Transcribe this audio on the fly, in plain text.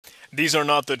These Are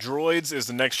Not the Droids is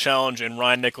the next challenge in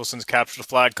Ryan Nicholson's Capture the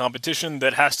Flag competition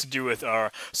that has to do with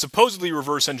supposedly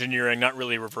reverse engineering, not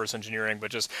really reverse engineering,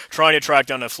 but just trying to track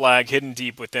down a flag hidden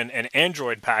deep within an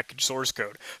Android package source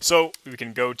code. So we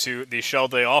can go to the shell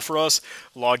they offer us,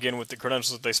 log in with the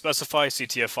credentials that they specify,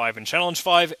 CTF5 and Challenge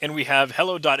 5, and we have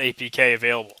hello.apk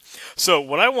available. So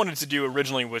what I wanted to do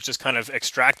originally was just kind of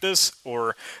extract this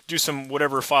or do some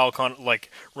whatever file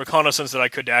reconnaissance that I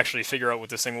could to actually figure out what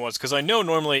this thing was, because I know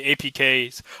normally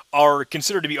APKs are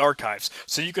considered to be archives,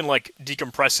 so you can like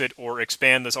decompress it or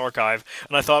expand this archive.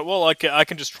 And I thought, well, I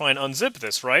can just try and unzip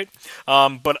this, right?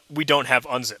 But we don't have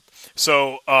unzip.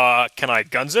 So can I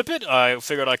gunzip it? I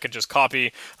figured I could just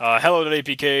copy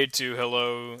hello.apk to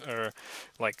hello, or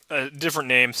like a different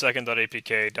name,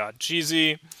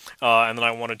 second.apk.gz, and then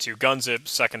I wanted to gunzip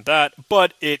second that,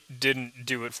 but it didn't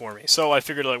do it for me. So I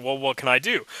figured, like, well, what can I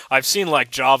do? I've seen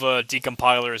like Java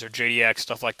decompilers or JDX,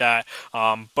 stuff like that,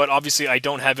 but obviously I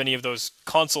don't have any of those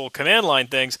console command line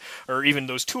things or even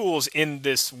those tools in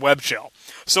this web shell.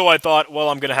 So I thought, well,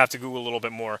 I'm going to have to Google a little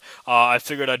bit more. I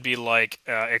figured I'd be like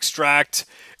extract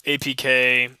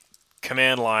APK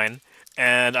command line,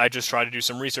 and I just tried to do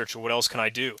some research. What else can I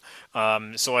do?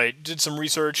 So I did some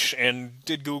research and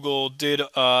did Google, did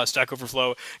Stack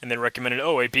Overflow, and then recommended,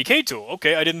 APK tool.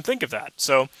 Okay, I didn't think of that.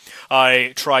 So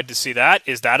I tried to see that.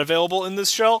 Is that available in this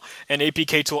shell? And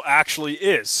APK tool actually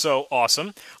is. So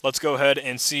awesome. Let's go ahead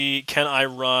and see, can I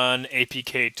run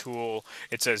APK tool?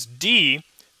 It says D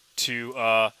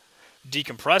to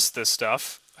decompress this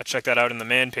stuff. I checked that out in the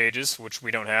man pages, which we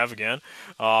don't have again.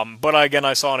 But again,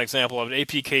 I saw an example of an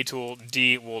APK tool.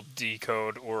 D will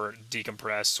decode or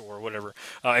decompress or whatever,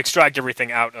 extract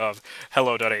everything out of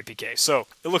hello.apk. So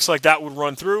it looks like that would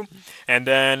run through, and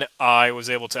then I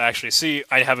was able to actually see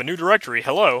I have a new directory,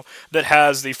 hello, that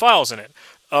has the files in it.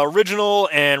 Original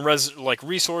and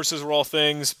resources were all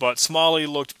things, but Smalley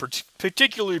looked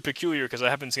particularly peculiar because I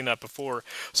haven't seen that before,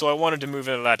 so I wanted to move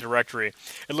into that directory.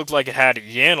 It looked like it had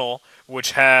YAML,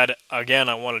 which had, again,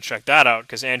 I want to check that out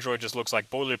because Android just looks like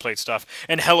boilerplate stuff,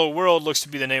 and Hello World looks to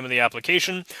be the name of the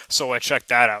application, so I checked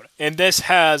that out. And this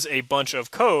has a bunch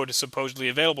of code supposedly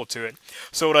available to it.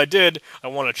 So what I did, I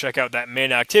want to check out that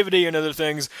main activity and other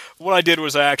things. What I did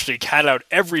was I actually cat out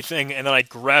everything, and then I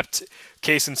grepped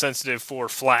case insensitive for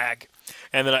flag.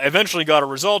 And then I eventually got a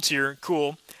result here.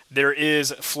 Cool. There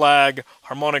is flag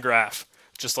harmonograph,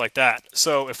 just like that.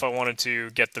 So if I wanted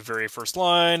to get the very first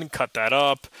line, cut that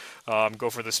up, go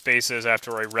for the spaces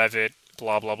after I rev it,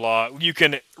 blah, blah, blah. You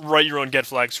can write your own get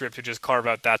flag script to just carve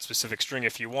out that specific string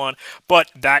if you want,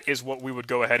 but that is what we would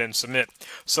go ahead and submit.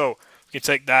 So we can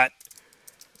take that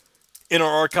in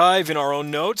our archive, in our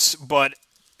own notes, but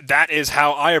that is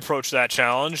how I approach that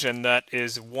challenge, and that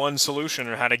is one solution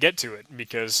on how to get to it,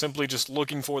 because simply just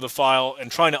looking for the file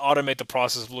and trying to automate the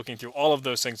process of looking through all of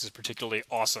those things is particularly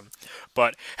awesome.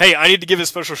 But hey, I need to give a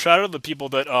special shout out to the people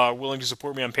that are willing to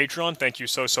support me on Patreon. Thank you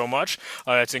so, so much.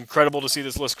 It's incredible to see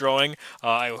this list growing.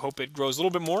 I hope it grows a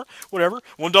little bit more. Whatever.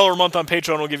 $1 a month on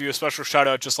Patreon will give you a special shout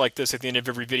out just like this at the end of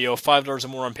every video. $5 or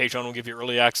more on Patreon will give you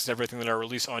early access to everything that I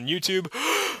release on YouTube.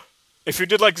 If you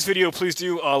did like this video, please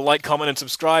do like, comment, and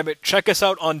subscribe. Check us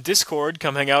out on Discord.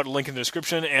 Come hang out, link in the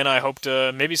description, and I hope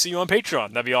to maybe see you on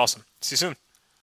Patreon. That'd be awesome. See you soon.